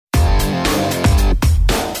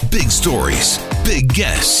stories, big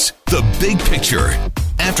guests, the big picture.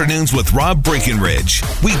 Afternoons with Rob Breckenridge.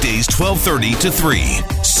 Weekdays 1230 to 3,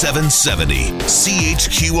 770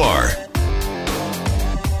 CHQR.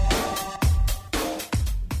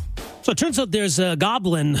 So it turns out there's a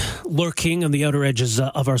goblin lurking on the outer edges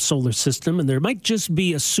of our solar system, and there might just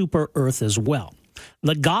be a super Earth as well.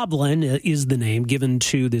 The Goblin is the name given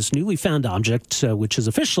to this newly found object, which is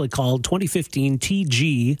officially called 2015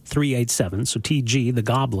 TG387, so TG, the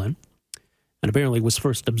Goblin, and apparently was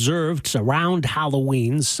first observed around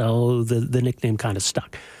Halloween, so the nickname kind of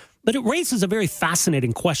stuck. But it raises a very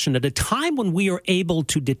fascinating question. At a time when we are able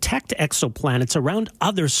to detect exoplanets around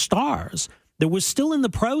other stars, that we're still in the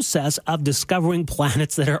process of discovering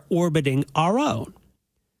planets that are orbiting our own.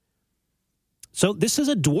 So this is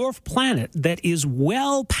a dwarf planet that is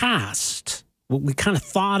well past what we kind of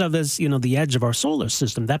thought of as, the edge of our solar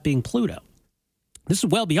system, that being Pluto. This is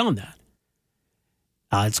well beyond that.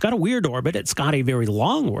 It's got a weird orbit. It's got a very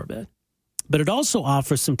long orbit. But it also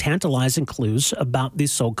offers some tantalizing clues about the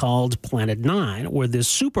so-called Planet 9, or this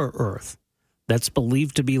super Earth that's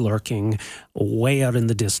believed to be lurking way out in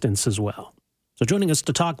the distance as well. So joining us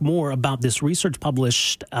to talk more about this research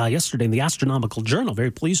published yesterday in the Astronomical Journal, very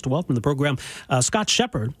pleased to welcome to the program Scott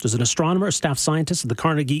Shepard, who's an astronomer, a staff scientist at the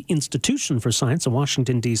Carnegie Institution for Science in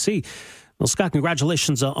Washington, D.C. Well, Scott,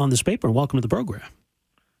 congratulations on this paper, and welcome to the program.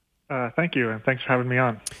 Thank you, and thanks for having me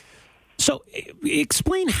on. So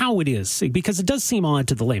explain how it is, because it does seem odd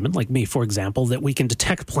to the layman, like me, for example, that we can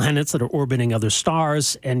detect planets that are orbiting other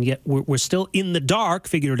stars, and yet we're still in the dark,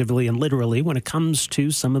 figuratively and literally, when it comes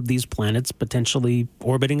to some of these planets potentially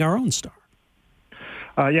orbiting our own star.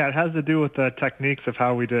 It has to do with the techniques of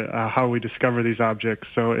how we discover these objects.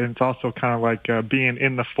 So it's also kind of like being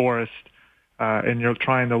in the forest, and you're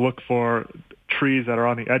trying to look for trees that are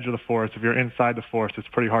on the edge of the forest. If you're inside the forest, it's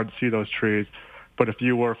pretty hard to see those trees. But if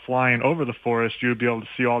you were flying over the forest, you'd be able to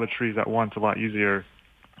see all the trees at once a lot easier.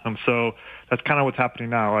 So that's kind of what's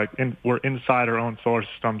happening now. We're inside our own solar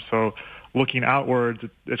system, so looking outwards,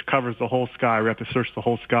 it covers the whole sky. We have to search the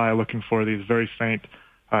whole sky looking for these very faint,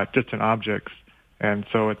 distant objects. And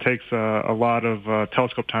so it takes a lot of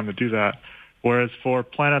telescope time to do that. Whereas for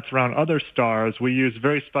planets around other stars, we use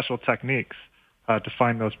very special techniques to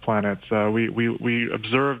find those planets. We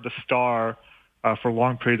observe the star for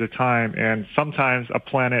long periods of time, and sometimes a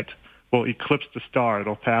planet will eclipse the star.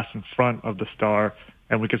 It'll pass in front of the star,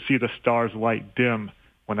 and we can see the star's light dim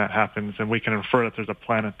when that happens, and we can infer that there's a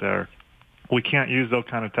planet there. We can't use those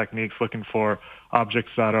kind of techniques looking for objects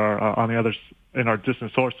that are in our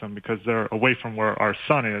distant solar system, because they're away from where our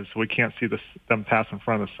sun is. We can't see them pass in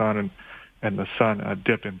front of the sun and the sun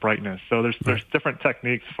dip in brightness. So there's different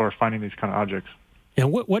techniques for finding these kind of objects.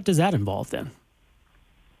 And what does that involve then?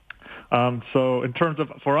 So in terms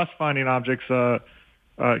of, for us finding objects,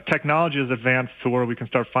 technology has advanced to where we can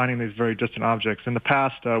start finding these very distant objects. In the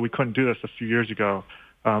past, we couldn't do this a few years ago.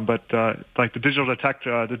 But like the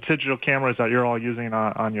digital cameras that you're all using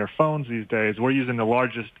on your phones these days, we're using the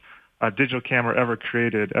largest digital camera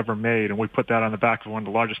ever made, and we put that on the back of one of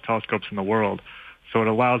the largest telescopes in the world. So it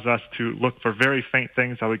allows us to look for very faint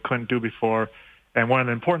things that we couldn't do before. And one of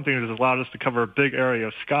the important things is it allowed us to cover a big area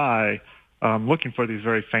of sky looking for these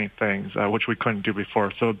very faint things, which we couldn't do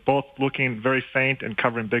before. So both looking very faint and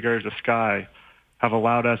covering big areas of sky have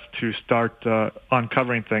allowed us to start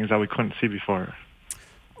uncovering things that we couldn't see before.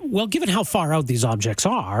 Well, given how far out these objects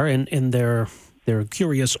are and their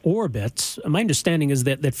curious orbits, my understanding is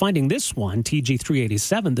that finding this one,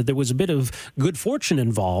 TG387, that there was a bit of good fortune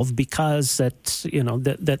involved, because that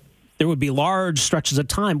there would be large stretches of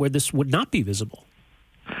time where this would not be visible.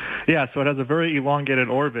 Yeah, so it has a very elongated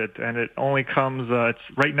orbit, and it only comes,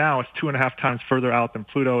 right now it's 2.5 times further out than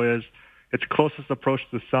Pluto is. Its closest approach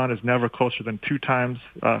to the sun is never closer than 2 times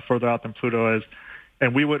further out than Pluto is.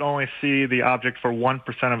 And we would only see the object for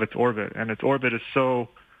 1% of its orbit. And its orbit is so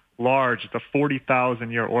large, it's a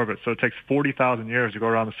 40,000-year orbit. So it takes 40,000 years to go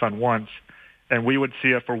around the sun once. And we would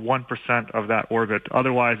see it for 1% of that orbit.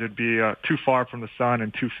 Otherwise, it'd be too far from the sun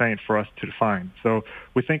and too faint for us to find. So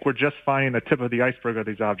we think we're just finding the tip of the iceberg of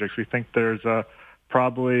these objects. We think there's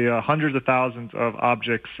probably hundreds of thousands of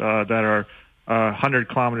objects that are 100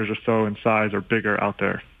 kilometers or so in size or bigger out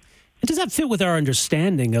there. And does that fit with our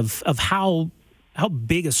understanding of how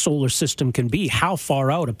big a solar system can be, how far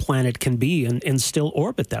out a planet can be and still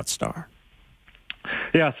orbit that star?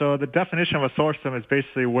 Yeah, so the definition of a solar system is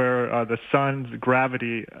basically where the sun's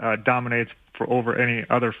gravity dominates over any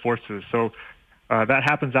other forces. So That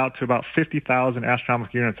happens out to about 50,000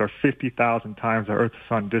 astronomical units, or 50,000 times the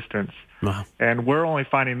Earth-Sun distance. Wow. And we're only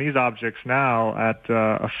finding these objects now at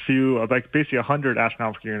a few, like basically 100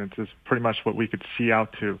 astronomical units is pretty much what we could see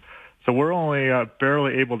out to. So we're only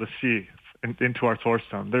barely able to see into our solar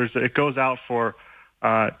system. It goes out for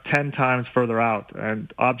 10 times further out,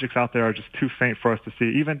 and objects out there are just too faint for us to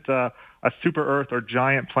see. Even a super Earth or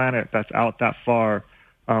giant planet that's out that far,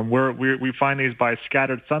 we find these by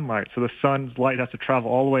scattered sunlight. So the sun's light has to travel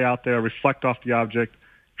all the way out there, reflect off the object,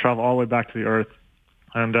 travel all the way back to the Earth,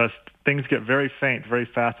 and things get very faint very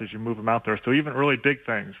fast as you move them out there. So even really big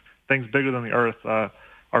things bigger than the Earth,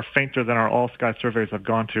 are fainter than our all-sky surveys have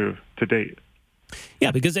gone to date.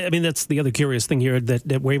 Yeah, because, I mean, that's the other curious thing here,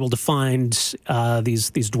 that we're able to find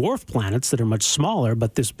these dwarf planets that are much smaller,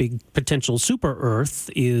 but this big potential super-Earth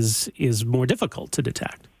is more difficult to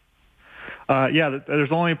detect.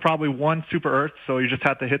 There's only probably one super-Earth, so you just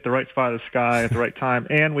have to hit the right spot of the sky at the right time,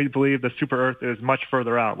 and we believe the super-Earth is much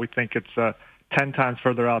further out. We think it's 10 times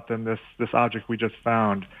further out than this object we just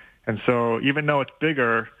found. And so even though it's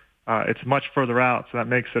bigger, it's much further out, so that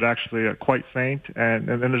makes it actually quite faint, and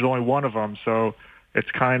then there's only one of them, so it's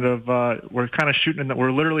kind of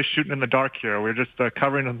we're literally shooting in the dark here. We're just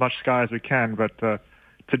covering as much sky as we can, but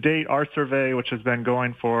to date, our survey, which has been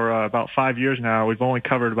going for about 5 years now, we've only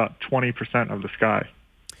covered about 20% of the sky.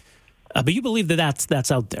 But you believe that's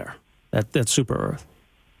out there, that super Earth?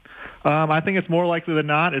 I think it's more likely than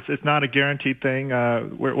not. It's not a guaranteed thing.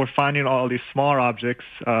 We're finding all these smaller objects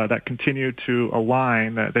that continue to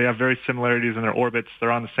align. They have very similarities in their orbits.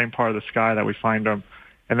 They're on the same part of the sky that we find them,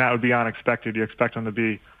 and that would be unexpected. You expect them to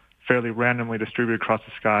be fairly randomly distributed across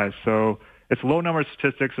the sky. So it's low number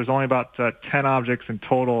statistics. There's only about 10 objects in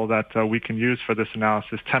total that we can use for this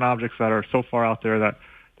analysis, 10 objects that are so far out there that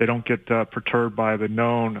they don't get perturbed by the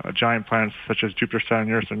known giant planets such as Jupiter, Saturn,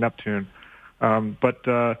 Uranus, and Neptune.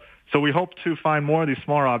 So we hope to find more of these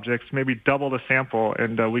smaller objects, maybe double the sample,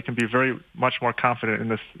 and we can be very much more confident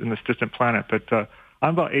in this distant planet. But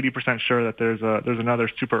I'm about 80% sure that there's another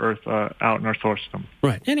super Earth out in our solar system.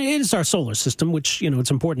 Right, and it is our solar system, which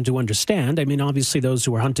it's important to understand. I mean, obviously, those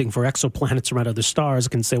who are hunting for exoplanets around other stars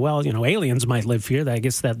can say, well, aliens might live here. I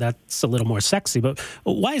guess that's a little more sexy. But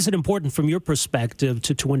why is it important, from your perspective,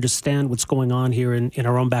 to understand what's going on here in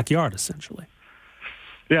our own backyard, essentially?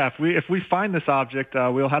 Yeah, if we find this object,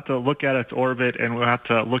 we'll have to look at its orbit, and we'll have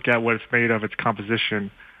to look at what it's made of, its composition.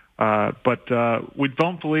 But we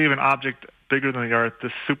don't believe an object bigger than the Earth,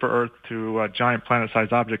 this super Earth to a giant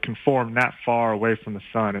planet-sized object, can form that far away from the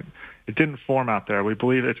sun. It didn't form out there. We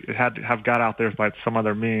believe it had to have got out there by some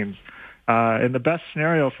other means. And the best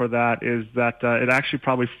scenario for that is that it actually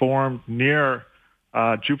probably formed near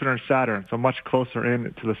Jupiter and Saturn, so much closer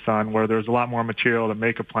in to the sun, where there's a lot more material to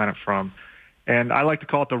make a planet from. And I like to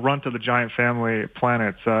call it the runt of the giant family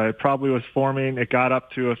planets. It probably was forming. It got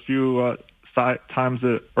up to a few times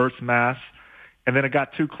the Earth's mass, and then it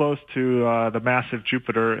got too close to the massive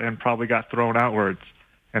Jupiter and probably got thrown outwards.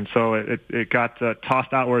 And so it got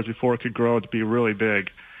tossed outwards before it could grow to be really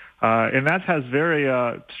big. And that has very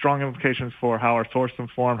strong implications for how our solar system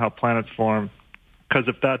formed, how planets form. Because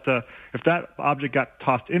if that object got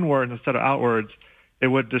tossed inward instead of outwards, it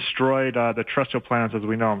would destroy the terrestrial planets as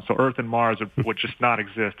we know them. So Earth and Mars would just not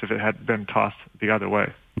exist if it had been tossed the other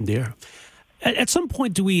way. Yeah. At some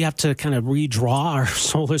point, do we have to kind of redraw our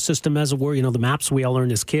solar system, as it were? The maps we all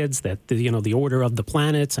learned as kids, that the order of the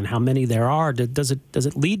planets and how many there are. Does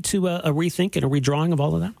it lead to a rethink and a redrawing of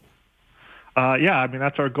all of that? Yeah, I mean,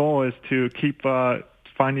 that's our goal, is to keep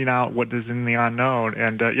finding out what is in the unknown.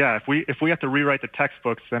 And if we have to rewrite the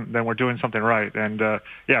textbooks, then we're doing something right. And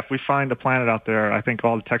if we find a planet out there, I think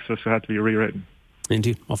all the textbooks will have to be rewritten.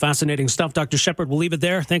 Indeed. Well, fascinating stuff, Dr. Shepard. We'll leave it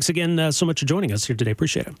there. Thanks again so much for joining us here today.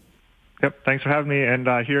 Appreciate it. Yep, thanks for having me. And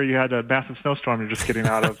here you had a massive snowstorm you're just getting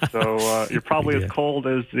out of, so you're probably as cold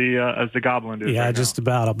as the Goblin is. Yeah, right just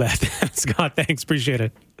about. I'll bet. Scott, thanks. Appreciate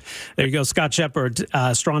it. There you go. Scott Shepard,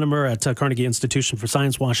 astronomer at Carnegie Institution for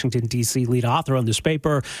Science, Washington, D.C., lead author on this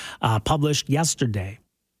paper, published yesterday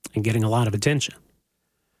and getting a lot of attention.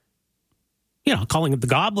 Calling it the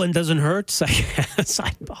Goblin doesn't hurt, so yes,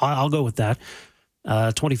 I'll go with that.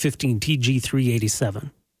 2015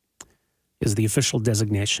 TG387 is the official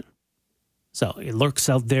designation. So it lurks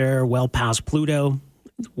out there well past Pluto.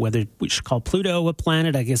 Whether we should call Pluto a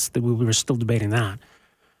planet, I guess we were still debating that.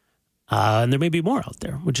 And there may be more out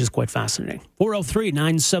there, which is quite fascinating.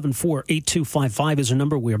 403-974-8255 is our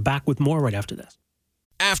number. We are back with more right after this.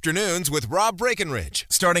 Afternoons with Rob Breckenridge,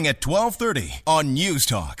 starting at 12:30 on News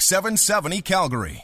Talk 770 Calgary.